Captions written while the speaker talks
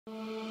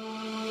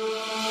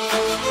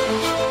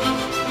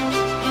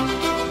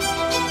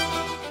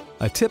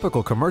A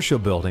typical commercial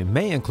building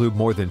may include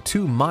more than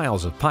 2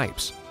 miles of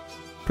pipes.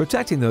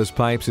 Protecting those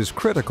pipes is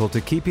critical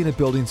to keeping a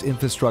building's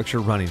infrastructure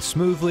running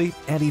smoothly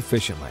and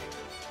efficiently.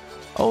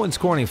 Owens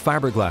Corning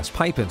fiberglass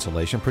pipe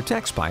insulation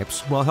protects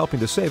pipes while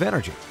helping to save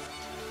energy.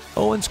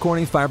 Owens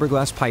Corning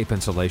fiberglass pipe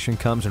insulation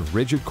comes in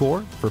rigid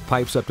core for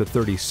pipes up to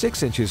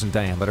 36 inches in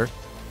diameter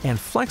and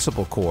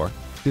flexible core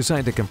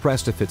designed to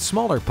compress to fit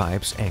smaller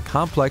pipes and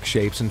complex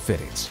shapes and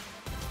fittings.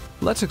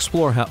 Let's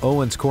explore how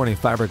Owens Corning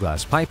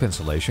fiberglass pipe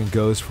insulation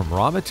goes from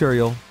raw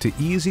material to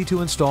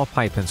easy-to-install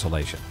pipe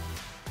insulation.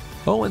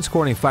 Owens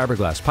Corning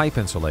fiberglass pipe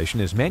insulation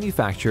is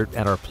manufactured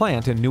at our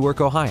plant in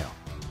Newark, Ohio.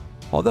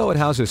 Although it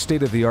houses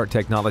state-of-the-art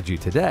technology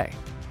today,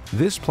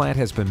 this plant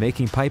has been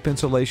making pipe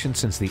insulation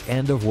since the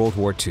end of World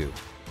War II.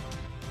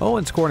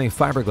 Owens Corning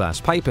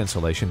fiberglass pipe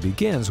insulation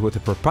begins with a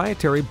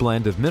proprietary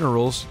blend of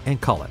minerals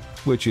and cullet,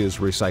 which is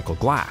recycled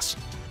glass.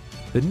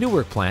 The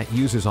Newark plant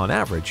uses on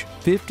average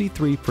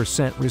 53%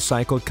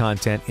 recycled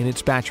content in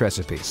its batch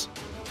recipes.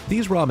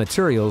 These raw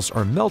materials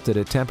are melted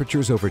at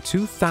temperatures over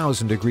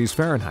 2,000 degrees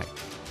Fahrenheit,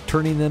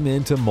 turning them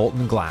into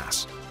molten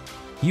glass.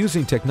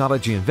 Using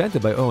technology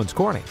invented by Owens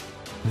Corning,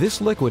 this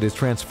liquid is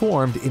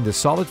transformed into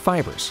solid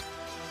fibers.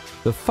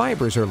 The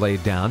fibers are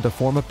laid down to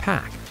form a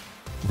pack.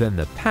 Then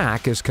the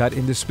pack is cut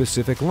into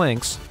specific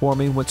lengths,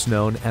 forming what's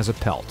known as a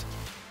pelt.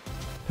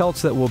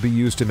 Pelts that will be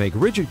used to make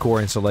rigid core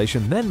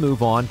insulation then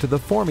move on to the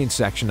forming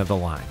section of the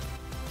line.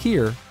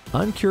 Here,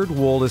 uncured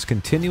wool is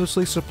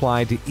continuously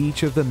supplied to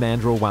each of the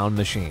mandrel wound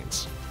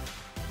machines.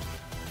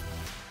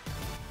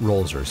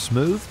 Rolls are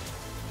smooth,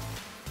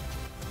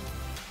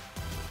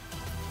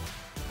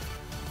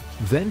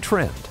 then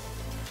trimmed.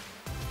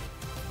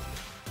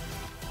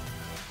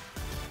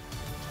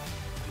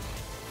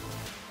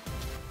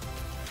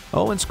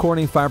 Owens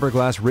Corning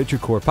fiberglass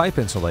rigid core pipe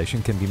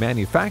insulation can be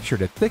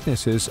manufactured at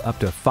thicknesses up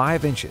to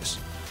 5 inches.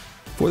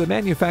 For the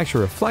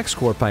manufacture of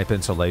Flexcore pipe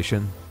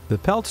insulation, the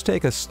pelts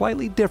take a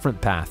slightly different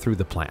path through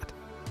the plant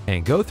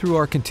and go through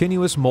our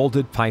continuous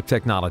molded pipe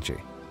technology.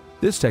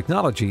 This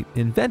technology,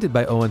 invented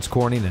by Owens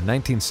Corning in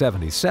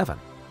 1977,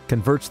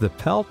 converts the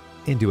pelt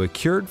into a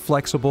cured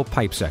flexible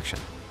pipe section.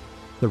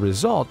 The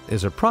result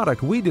is a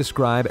product we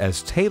describe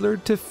as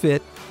tailored to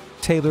fit,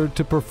 tailored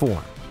to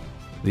perform.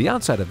 The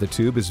outside of the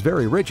tube is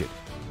very rigid,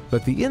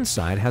 but the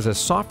inside has a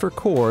softer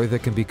core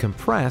that can be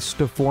compressed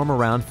to form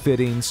around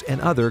fittings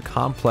and other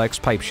complex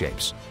pipe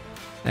shapes.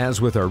 As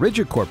with our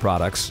rigid core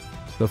products,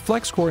 the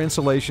Flexcore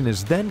insulation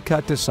is then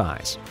cut to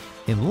size,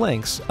 in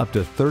lengths up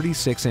to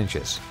 36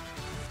 inches.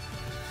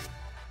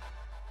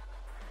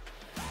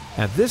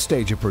 At this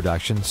stage of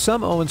production,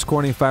 some Owens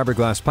Corning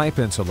fiberglass pipe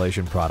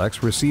insulation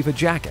products receive a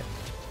jacket.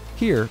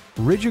 Here,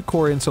 rigid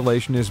core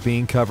insulation is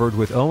being covered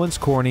with Owens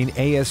Corning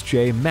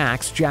ASJ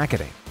Max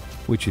jacketing,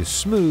 which is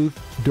smooth,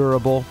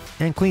 durable,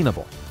 and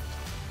cleanable.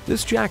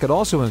 This jacket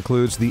also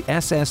includes the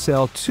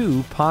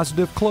SSL2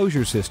 positive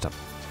closure system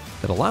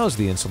that allows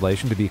the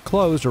insulation to be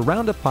closed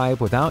around a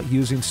pipe without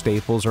using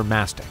staples or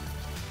mastic.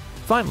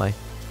 Finally,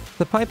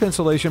 the pipe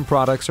insulation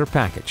products are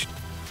packaged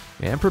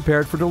and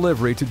prepared for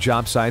delivery to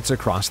job sites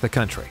across the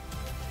country.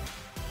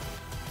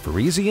 For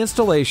easy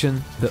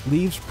installation that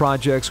leaves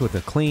projects with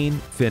a clean,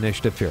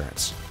 finished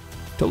appearance.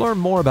 To learn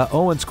more about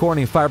Owens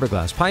Corning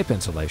fiberglass pipe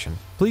insulation,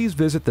 please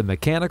visit the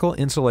mechanical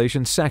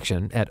insulation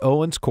section at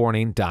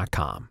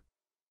owenscorning.com.